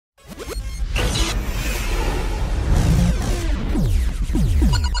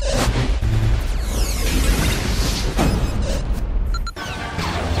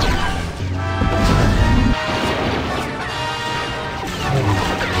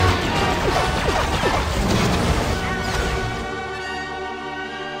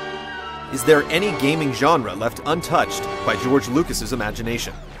Is there any gaming genre left untouched by George Lucas's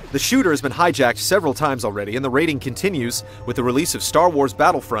imagination? The shooter has been hijacked several times already, and the raiding continues with the release of Star Wars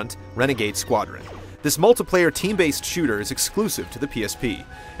Battlefront: Renegade Squadron. This multiplayer team-based shooter is exclusive to the PSP,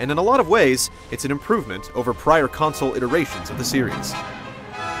 and in a lot of ways, it's an improvement over prior console iterations of the series.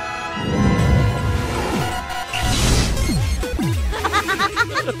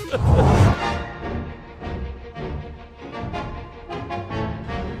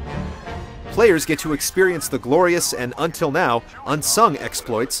 Players get to experience the glorious and, until now, unsung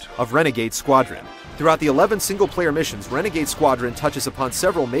exploits of Renegade Squadron. Throughout the 11 single-player missions, Renegade Squadron touches upon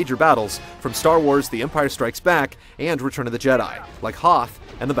several major battles from Star Wars: The Empire Strikes Back and Return of the Jedi, like Hoth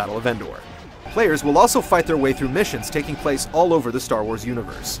and the Battle of Endor. Players will also fight their way through missions taking place all over the Star Wars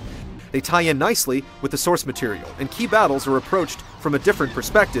universe. They tie in nicely with the source material, and key battles are approached from a different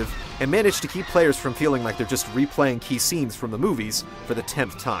perspective and manage to keep players from feeling like they're just replaying key scenes from the movies for the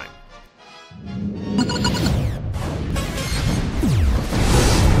 10th time.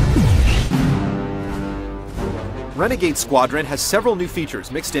 Renegade Squadron has several new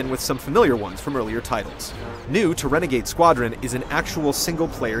features mixed in with some familiar ones from earlier titles. New to Renegade Squadron is an actual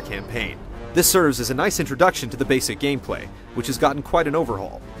single-player campaign. This serves as a nice introduction to the basic gameplay, which has gotten quite an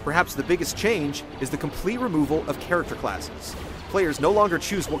overhaul. Perhaps the biggest change is the complete removal of character classes. Players no longer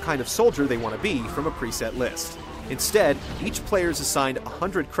choose what kind of soldier they want to be from a preset list. Instead, each player is assigned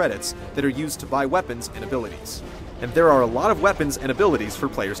 100 credits that are used to buy weapons and abilities. And there are a lot of weapons and abilities for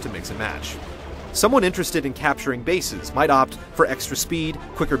players to mix and match. Someone interested in capturing bases might opt for extra speed,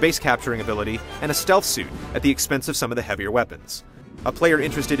 quicker base capturing ability, and a stealth suit at the expense of some of the heavier weapons. A player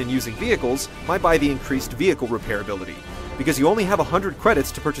interested in using vehicles might buy the increased vehicle repair ability. Because you only have 100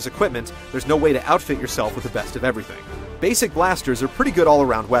 credits to purchase equipment, there's no way to outfit yourself with the best of everything. Basic blasters are pretty good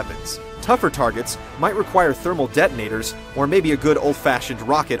all-around weapons. Tougher targets might require thermal detonators, or maybe a good old-fashioned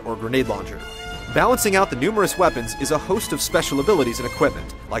rocket or grenade launcher. Balancing out the numerous weapons is a host of special abilities and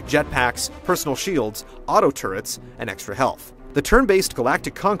equipment, like jetpacks, personal shields, auto turrets, and extra health. The turn-based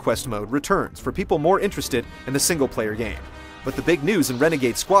Galactic Conquest mode returns for people more interested in the single-player game. But the big news in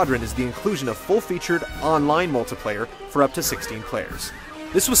Renegade Squadron is the inclusion of full-featured online multiplayer for up to 16 players.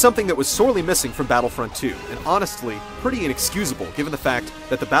 This was something that was sorely missing from Battlefront 2, and honestly, pretty inexcusable given the fact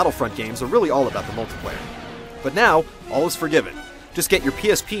that the Battlefront games are really all about the multiplayer. But now, all is forgiven. Just get your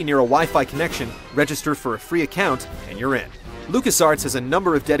PSP near a Wi-Fi connection, register for a free account, and you're in. LucasArts has a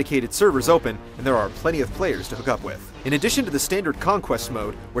number of dedicated servers open, and there are plenty of players to hook up with. In addition to the standard Conquest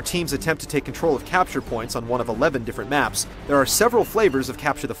mode, where teams attempt to take control of capture points on one of 11 different maps, there are several flavors of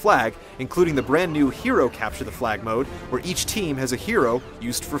Capture the Flag, including the brand new Hero Capture the Flag mode, where each team has a hero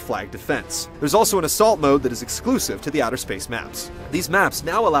used for flag defense. There's also an Assault mode that is exclusive to the outer space maps. These maps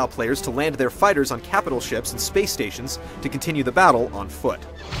now allow players to land their fighters on capital ships and space stations to continue the battle on foot.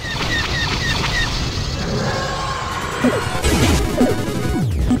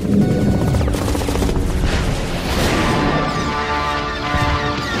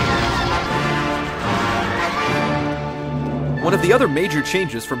 One of the other major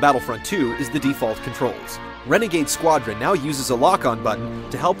changes from Battlefront 2 is the default controls. Renegade Squadron now uses a lock-on button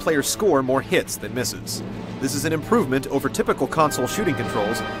to help players score more hits than misses. This is an improvement over typical console shooting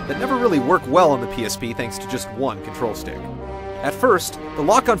controls that never really work well on the PSP thanks to just one control stick. At first, the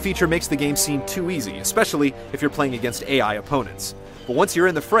lock-on feature makes the game seem too easy, especially if you're playing against AI opponents. But once you're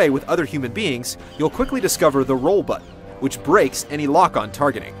in the fray with other human beings, you'll quickly discover the roll button, which breaks any lock-on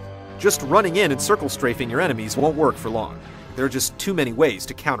targeting. Just running in and circle strafing your enemies won't work for long. There are just too many ways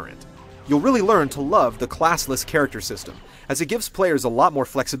to counter it. You'll really learn to love the classless character system, as it gives players a lot more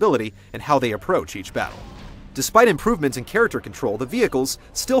flexibility in how they approach each battle. Despite improvements in character control, the vehicles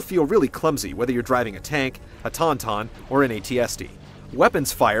still feel really clumsy whether you're driving a tank, a tauntaun, or an AT-ST.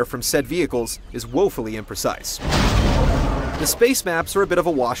 Weapons fire from said vehicles is woefully imprecise. The space maps are a bit of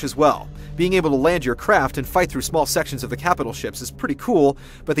a wash as well. Being able to land your craft and fight through small sections of the capital ships is pretty cool,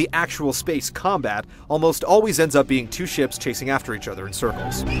 but the actual space combat almost always ends up being two ships chasing after each other in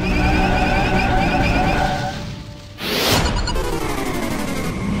circles.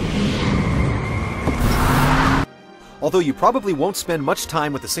 Although you probably won't spend much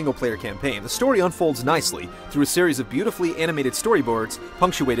time with the single-player campaign, the story unfolds nicely through a series of beautifully animated storyboards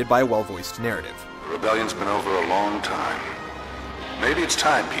punctuated by a well-voiced narrative. The rebellion's been over a long time. Maybe it's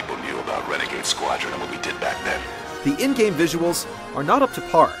time people knew about Renegade Squadron and what we did back then. The in-game visuals are not up to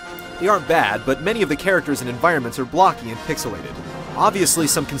par. They aren't bad, but many of the characters and environments are blocky and pixelated. Obviously,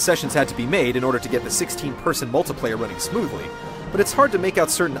 some concessions had to be made in order to get the 16-person multiplayer running smoothly, but it's hard to make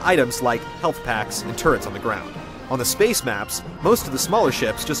out certain items like health packs and turrets on the ground. On the space maps, most of the smaller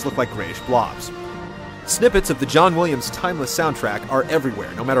ships just look like grayish blobs. Snippets of the John Williams' timeless soundtrack are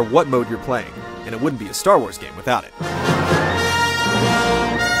everywhere, no matter what mode you're playing, and it wouldn't be a Star Wars game without it.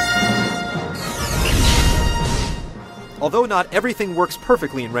 Although not everything works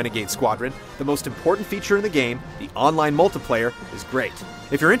perfectly in Renegade Squadron, the most important feature in the game, the online multiplayer, is great.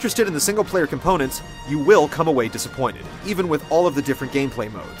 If you're interested in the single-player components, you will come away disappointed, even with all of the different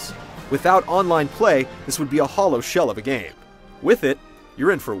gameplay modes. Without online play, this would be a hollow shell of a game. With it,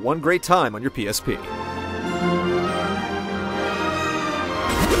 you're in for one great time on your PSP.